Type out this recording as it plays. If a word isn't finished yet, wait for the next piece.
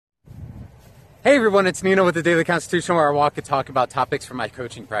Hey everyone, it's Nino with the Daily Constitution, where I walk and talk about topics from my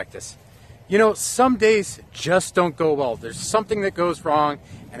coaching practice. You know, some days just don't go well. There's something that goes wrong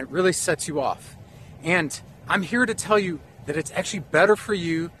and it really sets you off. And I'm here to tell you that it's actually better for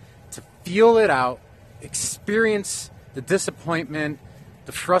you to feel it out, experience the disappointment,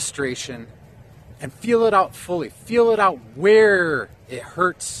 the frustration, and feel it out fully. Feel it out where it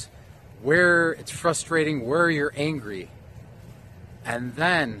hurts, where it's frustrating, where you're angry. And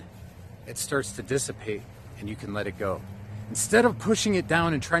then it starts to dissipate and you can let it go. Instead of pushing it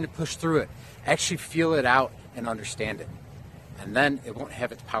down and trying to push through it, actually feel it out and understand it. And then it won't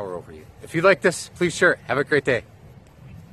have its power over you. If you like this, please share it. Have a great day.